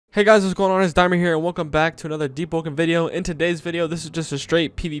Hey guys, what's going on? It's Dimer here and welcome back to another Deepwoken video. In today's video, this is just a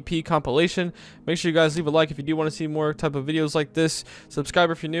straight PvP compilation. Make sure you guys leave a like if you do want to see more type of videos like this.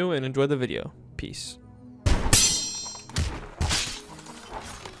 Subscribe if you're new and enjoy the video. Peace.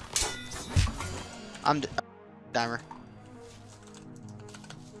 I'm Dimer.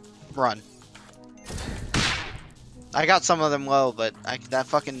 Run. I got some of them low, but that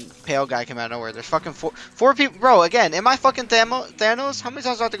fucking pale guy came out of nowhere. There's fucking four people. Bro, again, am I fucking Thanos? How many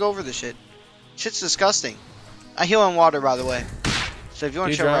times do I have to go over this shit? Shit's disgusting. I heal in water, by the way. So if you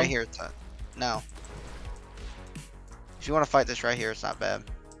want to chill right here, no. If you want to fight this right here, it's not bad.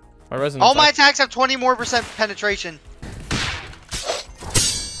 All my attacks have 20% more penetration.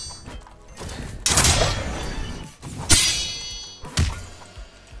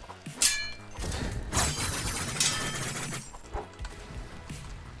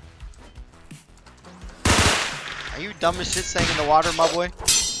 Are you dumb as shit staying in the water, my boy?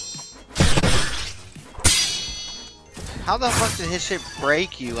 How the fuck did his shit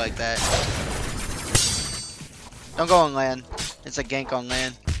break you like that? Don't go on land. It's a gank on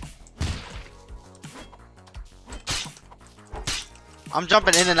land. I'm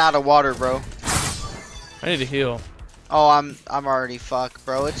jumping in and out of water, bro. I need to heal. Oh, I'm already fucked,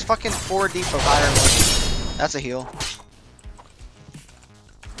 bro. It's fucking 4 deep of iron lane. That's a heal.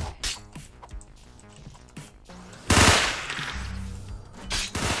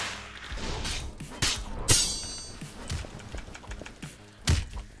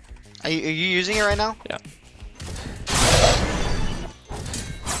 Are you using it right now? Yeah.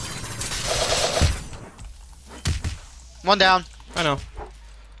 One down. I know.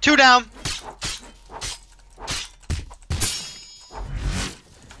 2 down.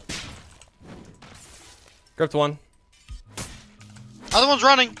 Gripped one. Other one's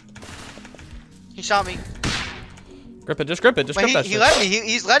running. He shot me. Grip it. Just grip it. Just grip that shit. He let me.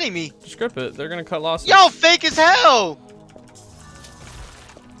 He's letting me. Just grip it. They're gonna cut losses. Yo, fake as hell.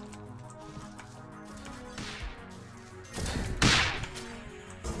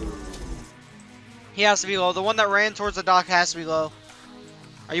 He has to be low. The one that ran towards the dock has to be low.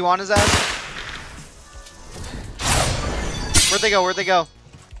 Are you on his ass? Where'd they go? Where'd they go?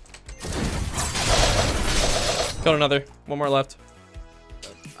 Got another. One more left.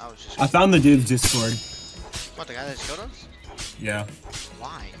 I found the dude's Discord. What, the guy that killed us? Yeah.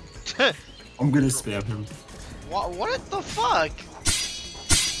 Why? I'm gonna spam him. What the fuck?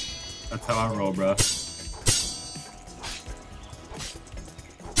 That's how I roll, bro.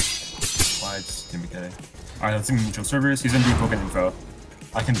 Why it's gonna be kidding. Alright, let's see mutual servers. He's in Deepwoken info.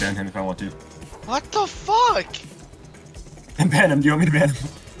 I can ban him if I want to. What the fuck? And ban him. Do you want me to ban him?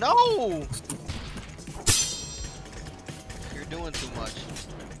 No! You're doing too much.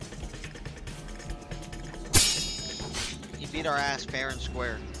 He beat our ass fair and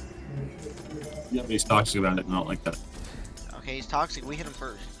square. Yeah, but he's toxic about it, not like that. Okay, he's toxic. We hit him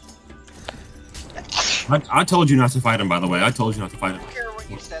first. I told you not to fight him, by the way. I told you not to fight him. I don't care what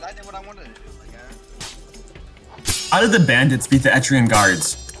you said. I did what I wanted to do. How did the bandits beat the Etrian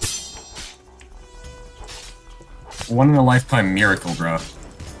guards? One in a lifetime miracle, bro.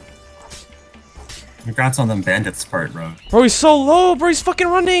 Congrats on them bandits part, bro. Bro, he's so low. Bro, he's fucking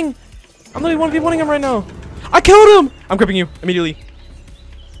running. I'm literally 1v1ing him right now. I killed him. I'm gripping you immediately.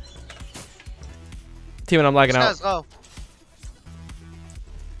 Team and I'm lagging out. Let's go.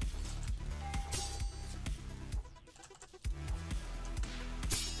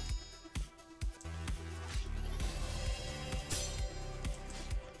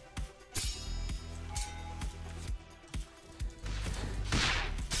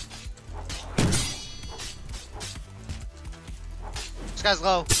 This guy's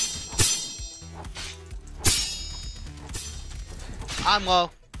low. I'm low.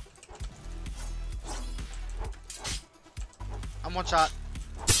 I'm one shot.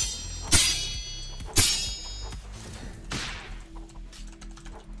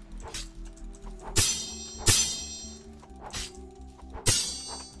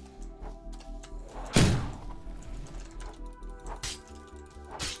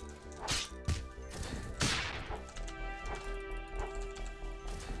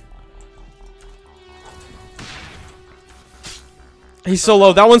 He's so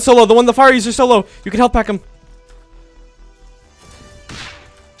low. That one's so low. The one the fire user's so low. You can health pack him.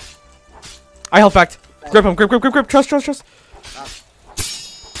 I health packed. Grip him. Grip. Trust.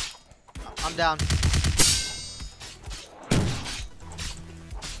 I'm down.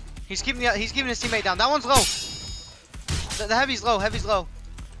 He's keeping his teammate down. That one's low. The heavy's low.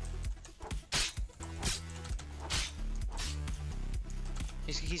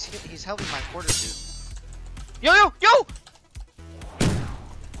 He's helping my quarter dude. Yo!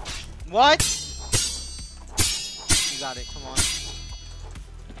 What? You got it. Come on.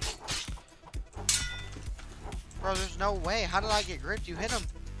 Bro, there's no way. How did I get gripped? You hit him.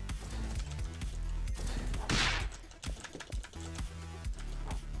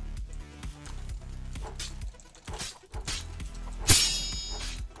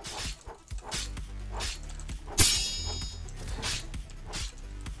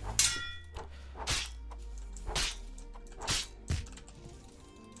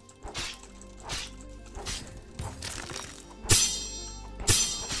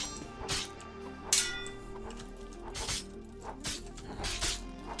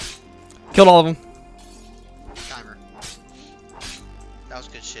 Killed all of them. Timer. That was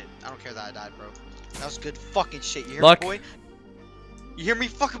good shit. I don't care that I died, bro. That was good fucking shit. You hear Luck. me, boy? You hear me,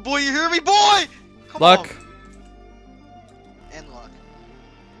 fucking boy? You hear me, boy? Come Luck. on. And luck.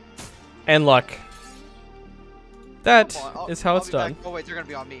 And luck. That Come on, is how it's be done. back. Oh wait, they're gonna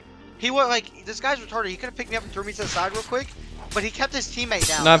be on me. He was like, this guy's retarded. He could have picked me up and threw me to the side real quick, but he kept his teammate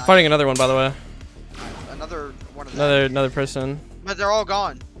down. No, I'm fighting another one, by the way. Another one of them. Another person. But they're all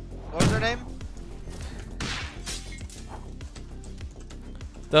gone. What was their name?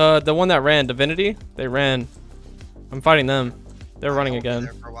 The one that ran, Divinity. They ran. I'm fighting them. They're running I'll be again.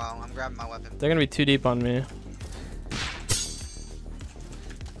 there for a while. I'm grabbing my weapon. They're gonna be too deep on me.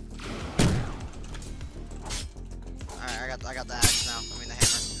 Alright, I got the axe now. I mean the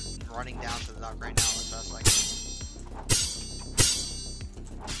hammer. I'm running down to the dock right now. So that's like.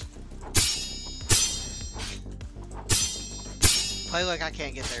 Play like I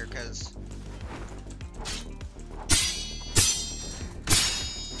can't get there, cause.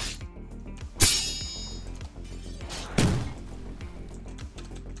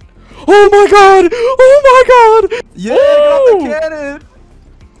 Oh my god! Oh my god! Yeah, get off the cannon!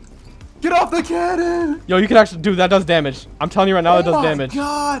 Get off the cannon! Yo, you can actually do that. Does damage. I'm telling you right now, it does damage. Oh my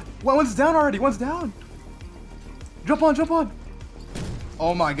god! One's down already. One's down. Jump on, jump on.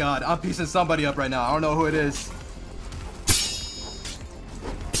 Oh my god, I'm piecing somebody up right now. I don't know who it is.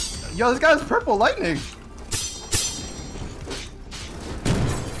 Yo, this guy's purple lightning.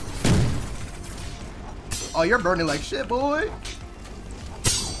 Oh, you're burning like shit, boy.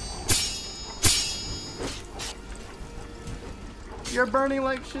 You're burning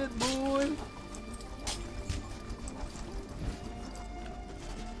like shit, boy.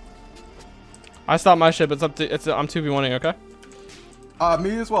 I stopped my shit, but it's up to I'm 2v1ing, okay?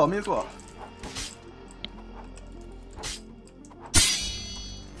 Me as well, me as well.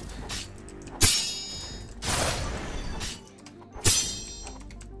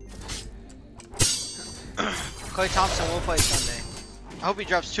 Clay Thompson will play Sunday. I hope he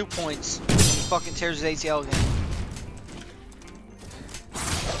drops 2 points and he fucking tears his ACL again.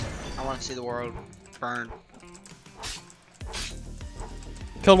 I want to see the world burn.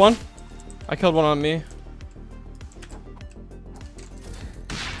 Killed one. I killed one on me.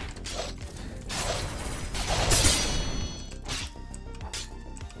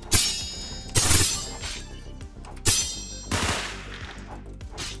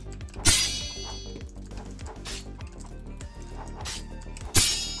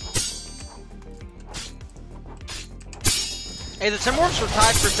 Hey, the Timberwolves were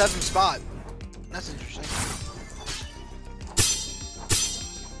tied for 7th spot. That's interesting.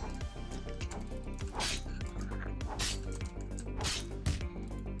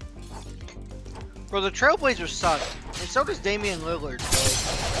 Bro, the Trailblazers suck, and so does Damian Lillard.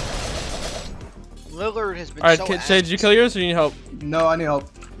 So Lillard has been Alright, so Shay, did you kill yours or you need help? No, I need help.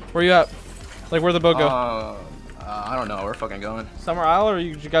 Where you at? Like, where'd the boat go? I don't know. We're fucking going. Summer Isle, or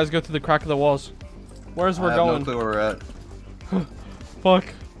you guys go through the crack of the walls? Where's we're I have going? no clue where we're at. Fuck.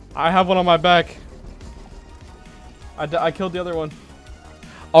 I have one on my back. I killed the other one.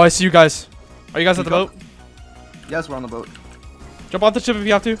 Oh, I see you guys. Are you guys at the boat? Yes, we're on the boat. Jump off the ship if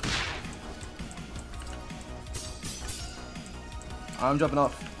you have to. I'm jumping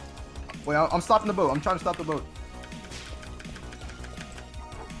off. Wait, I'm stopping the boat. I'm trying to stop the boat.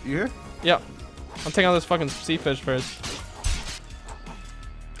 You here? Yeah. I'm taking out this fucking sea fish first.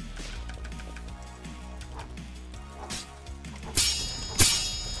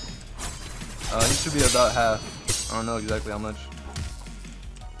 He should be about half. I don't know exactly how much.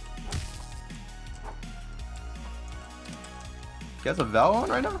 He has a Val on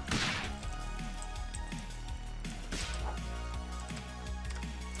right now?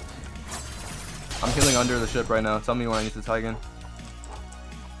 I'm healing under the ship right now. Tell me when I need to tie again.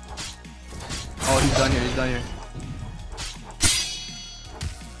 Oh, he's done here. He's done here.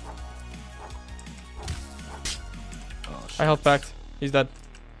 Oh, shit. I health backed. He's dead.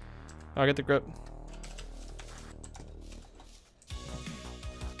 I'll get the grip.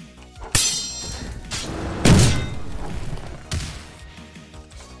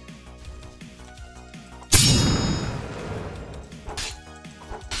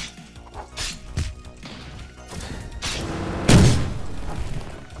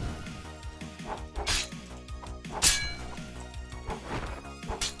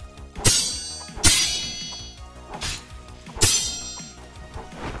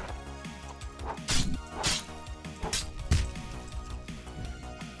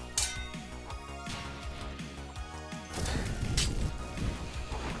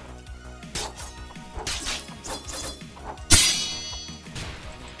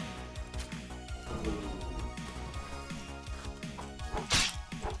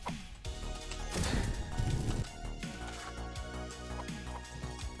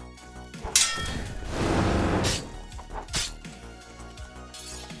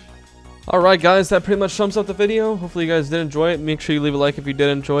 Alright guys, that pretty much sums up the video. Hopefully you guys did enjoy it. Make sure you leave a like if you did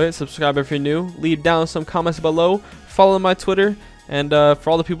enjoy it. Subscribe if you're new. Leave down some comments below. Follow my Twitter. And for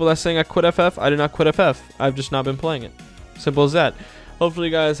all the people that saying I quit FF, I did not quit FF. I've just not been playing it. Simple as that. Hopefully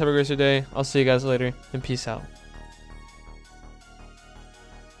you guys have a great day. I'll see you guys later, and peace out.